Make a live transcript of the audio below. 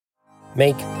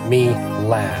Make Me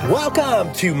Laugh.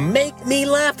 Welcome to Make Me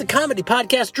Laugh, the comedy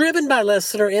podcast driven by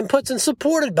listener inputs and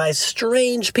supported by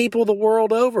strange people the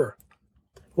world over.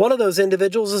 One of those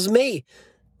individuals is me.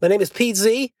 My name is Pete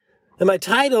Z, and my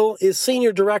title is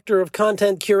Senior Director of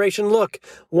Content Curation. Look,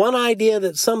 one idea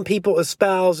that some people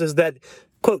espouse is that,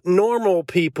 quote, normal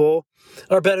people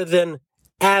are better than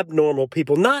abnormal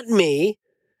people. Not me.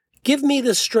 Give me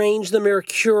the strange, the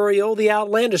mercurial, the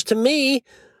outlandish. To me,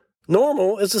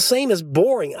 normal is the same as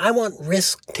boring. I want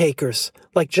risk takers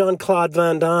like Jean-Claude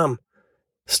Van Damme,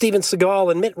 Steven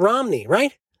Seagal, and Mitt Romney,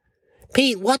 right?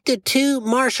 Pete, what did two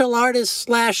martial artists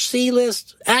 /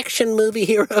 C-list action movie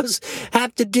heroes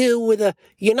have to do with a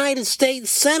United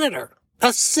States senator?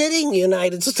 A sitting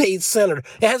United States senator.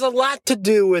 It has a lot to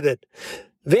do with it.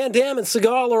 Van Damme and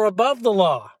Seagal are above the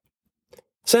law.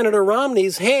 Senator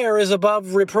Romney's hair is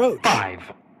above reproach.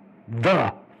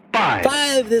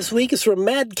 Five this week is from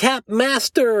Madcap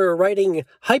Master, writing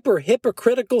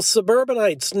Hyper-Hypocritical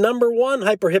Suburbanites. Number one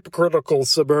hyper-hypocritical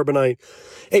suburbanite.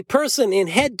 A person in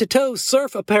head-to-toe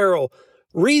surf apparel.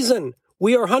 Reason,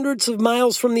 we are hundreds of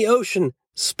miles from the ocean.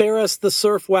 Spare us the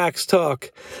surf wax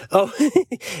talk. Oh,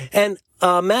 and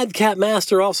Madcap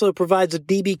Master also provides a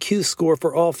DBQ score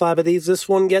for all five of these. This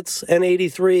one gets an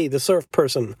 83, the surf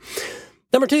person.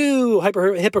 Number two,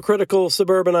 hyper-hypocritical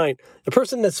suburbanite. A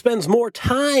person that spends more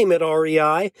time at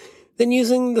REI than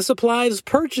using the supplies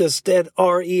purchased at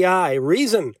REI.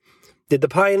 Reason, did the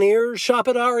pioneers shop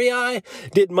at REI?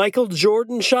 Did Michael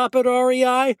Jordan shop at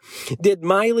REI? Did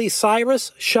Miley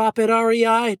Cyrus shop at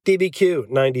REI? DBQ,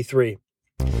 93.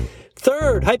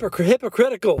 Third,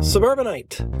 hypocritical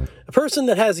suburbanite. A person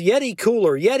that has Yeti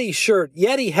cooler, Yeti shirt,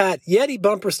 Yeti hat, Yeti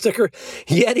bumper sticker,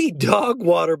 Yeti dog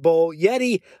water bowl,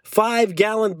 Yeti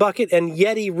 5-gallon bucket, and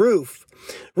Yeti roof.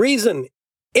 Reason,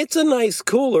 it's a nice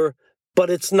cooler, but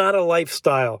it's not a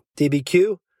lifestyle.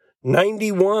 DBQ,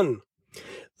 91.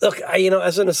 Look,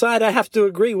 as an aside, I have to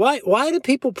agree. Why do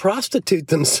people prostitute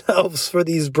themselves for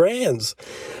these brands?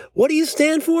 What do you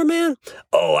stand for, man?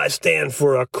 Oh, I stand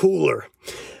for a cooler.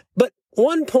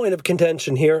 One point of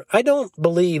contention here, I don't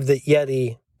believe that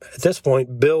Yeti, at this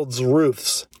point, builds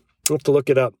roofs. I have to look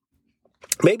it up.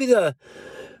 Maybe the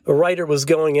writer was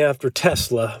going after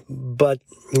Tesla, but,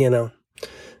 I don't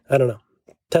know.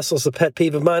 Tesla's a pet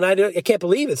peeve of mine. I can't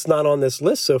believe it's not on this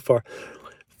list so far.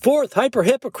 Fourth,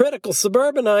 hyper-hypocritical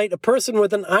suburbanite, a person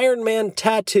with an Iron Man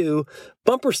tattoo,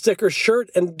 bumper sticker, shirt,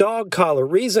 and dog collar.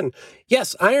 Reason,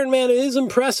 yes, Iron Man is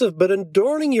impressive, but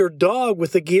adorning your dog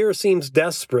with the gear seems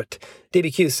desperate.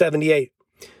 DBQ 78.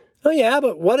 Oh yeah,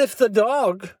 but what if the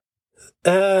dog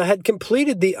had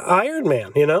completed the Iron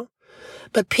Man,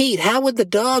 But Pete, how would the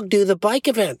dog do the bike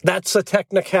event? That's a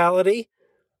technicality.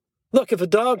 Look, if a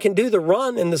dog can do the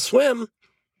run and the swim,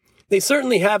 they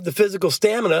certainly have the physical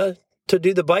stamina to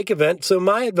do the bike event. So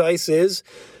my advice is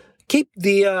keep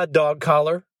the dog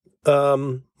collar,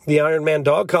 the Iron Man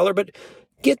dog collar, but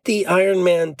get the Iron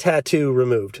Man tattoo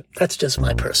removed. That's just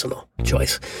my personal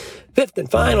choice. Fifth and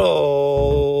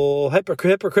final,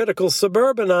 hypocritical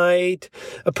suburbanite,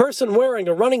 a person wearing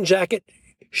a running jacket,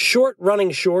 short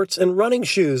running shorts, and running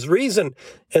shoes. Reason,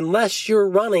 unless you're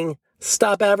running,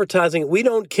 stop advertising. We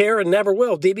don't care and never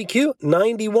will. DBQ,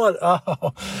 91.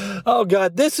 Oh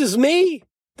God, this is me.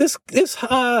 This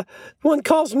one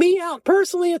calls me out,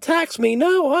 personally attacks me.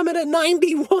 No, I'm at a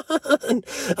 91.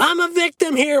 I'm a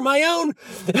victim here. My own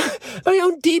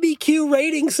DBQ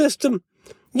rating system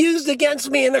used against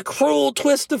me in a cruel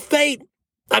twist of fate.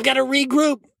 I've got to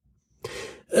regroup.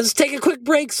 Let's take a quick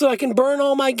break so I can burn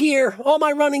all my gear, all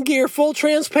my running gear. Full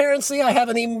transparency, I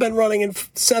haven't even been running in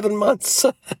 7 months.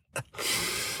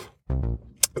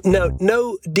 No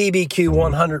DBQ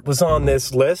 100 was on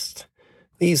this list.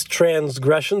 These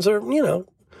transgressions are,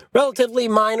 relatively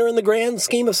minor in the grand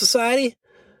scheme of society.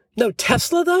 No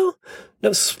Tesla, though?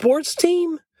 No sports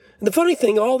team? And the funny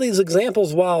thing, all these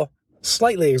examples, while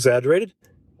slightly exaggerated,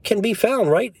 can be found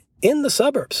right in the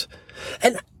suburbs.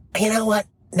 And you know what?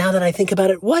 Now that I think about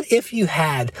it, what if you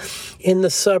had in the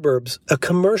suburbs a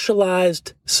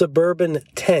commercialized suburban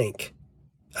tank?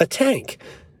 A tank.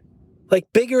 Like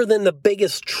bigger than the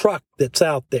biggest truck that's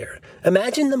out there.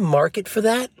 Imagine the market for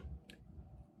that.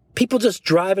 People just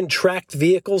driving tracked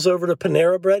vehicles over to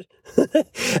Panera Bread.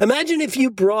 Imagine if you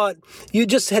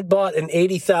just had bought an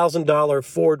 $80,000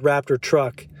 Ford Raptor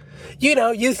truck.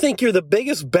 You think you're the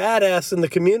biggest badass in the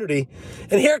community,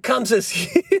 and here comes this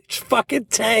huge fucking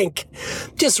tank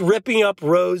just ripping up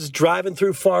roads, driving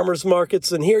through farmers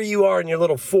markets, and here you are in your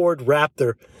little Ford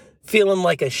Raptor, feeling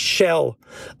like a shell,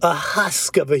 a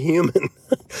husk of a human.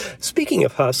 Speaking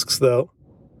of husks, though,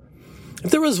 If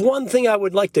there was one thing I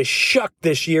would like to shuck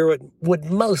this year, it would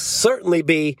most certainly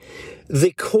be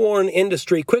the corn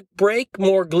industry. Quick break,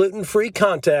 more gluten-free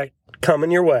content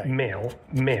coming your way. Mail.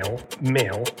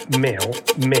 Mail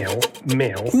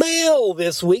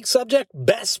this week. Subject,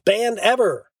 best band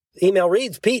ever. Email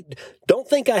reads, Pete, don't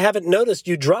think I haven't noticed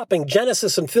you dropping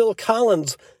Genesis and Phil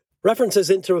Collins references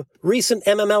into recent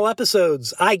MML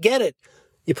episodes. I get it.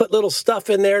 You put little stuff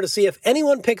in there to see if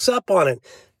anyone picks up on it.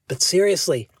 But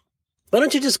seriously, why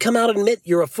don't you just come out and admit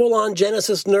you're a full-on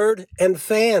Genesis nerd and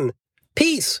fan?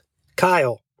 Peace,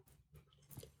 Kyle.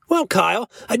 Well, Kyle,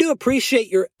 I do appreciate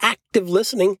your active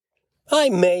listening. I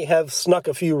may have snuck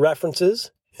a few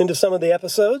references into some of the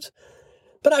episodes,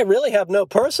 but I really have no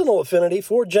personal affinity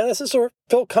for Genesis or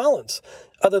Phil Collins,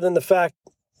 other than the fact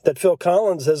that Phil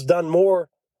Collins has done more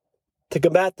to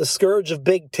combat the scourge of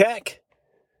big tech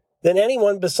than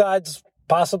anyone besides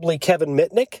possibly Kevin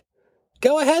Mitnick.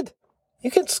 Go ahead. You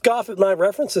can scoff at my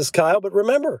references, Kyle, but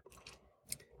remember,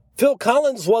 Phil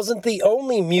Collins wasn't the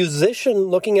only musician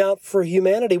looking out for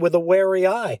humanity with a wary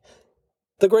eye.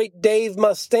 The great Dave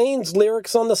Mustaine's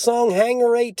lyrics on the song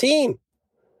Hangar 18,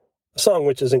 a song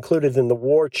which is included in the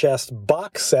War Chest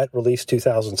box set released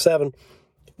 2007,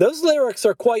 those lyrics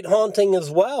are quite haunting as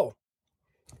well.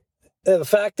 The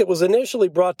fact it was initially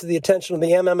brought to the attention of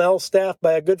the MML staff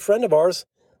by a good friend of ours,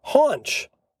 Haunch.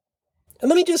 And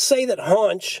let me just say that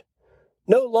Haunch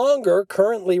no longer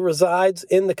currently resides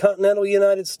in the continental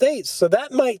United States, so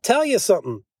that might tell you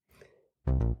something.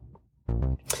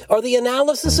 Are the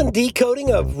analysis and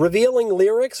decoding of revealing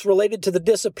lyrics related to the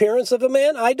disappearance of a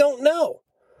man? I don't know.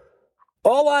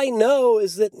 All I know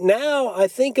is that now I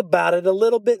think about it a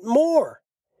little bit more.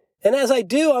 And as I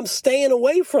do, I'm staying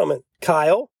away from it,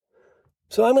 Kyle.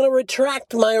 So I'm going to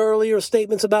retract my earlier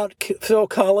statements about Phil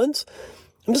Collins.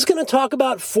 I'm just going to talk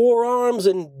about forearms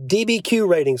and DBQ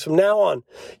ratings from now on.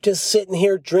 Just sitting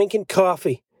here drinking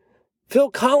coffee. Phil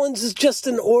Collins is just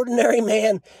an ordinary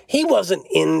man. He wasn't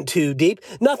in too deep.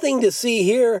 Nothing to see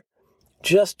here.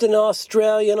 Just an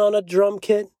Australian on a drum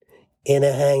kit in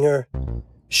a hangar,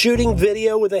 shooting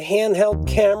video with a handheld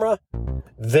camera.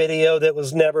 Video that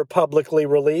was never publicly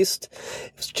released.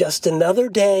 It was just another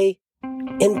day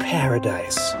in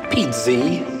paradise. Pete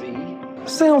Z.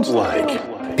 Sounds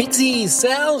like. Pete Z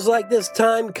sounds like this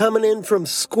time coming in from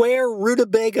Square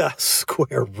Rutabaga.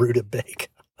 Square Rutabaga.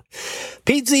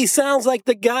 Pete Z sounds like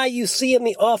the guy you see in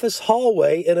the office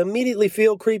hallway and immediately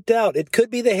feel creeped out. It could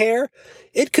be the hair,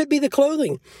 it could be the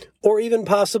clothing, or even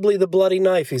possibly the bloody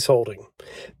knife he's holding.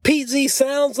 Pete Z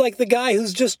sounds like the guy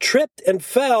who's just tripped and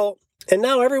fell, and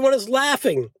now everyone is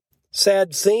laughing.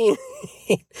 Sad scene.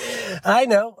 I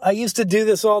know. I used to do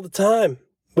this all the time.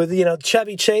 With,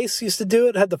 Chevy Chase used to do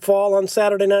it, had the fall on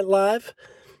Saturday Night Live.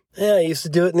 Yeah, I used to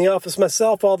do it in the office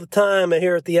myself all the time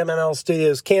here at the MML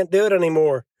studios. Can't do it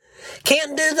anymore.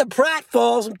 Can't do the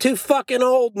pratfalls. I'm too fucking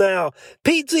old now.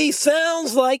 Pete Z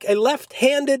sounds like a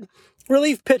left-handed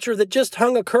relief pitcher that just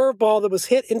hung a curveball that was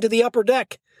hit into the upper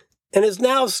deck and is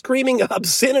now screaming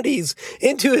obscenities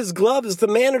into his glove as the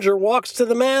manager walks to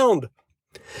the mound.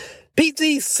 Pete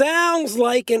Z sounds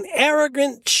like an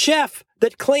arrogant chef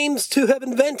that claims to have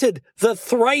invented the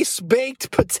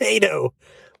thrice-baked potato.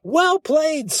 Well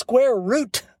played, Square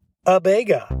Root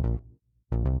Abega.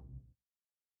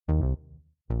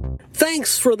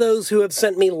 Thanks for those who have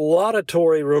sent me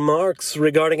laudatory remarks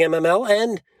regarding MML,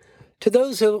 and to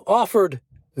those who offered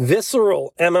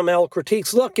visceral MML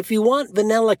critiques. Look, if you want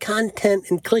vanilla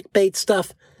content and clickbait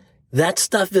stuff, that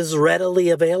stuff is readily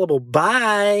available.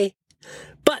 Bye.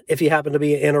 But if you happen to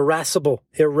be an irascible,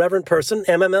 irreverent person,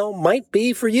 MML might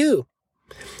be for you.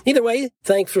 Either way,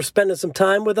 thanks for spending some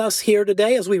time with us here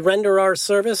today as we render our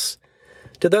service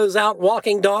to those out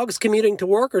walking dogs, commuting to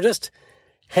work, or just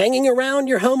hanging around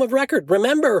your home of record.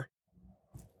 Remember,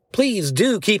 please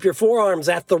do keep your forearms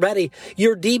at the ready,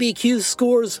 your DBQ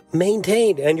scores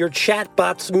maintained, and your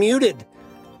chatbots muted.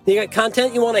 You got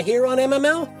content you want to hear on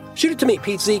MML? Shoot it to me,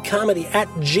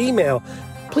 petezcomedy@gmail.com.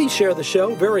 Please share the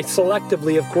show, very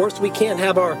selectively, of course. We can't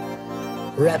have our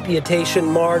reputation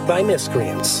marred by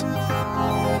miscreants.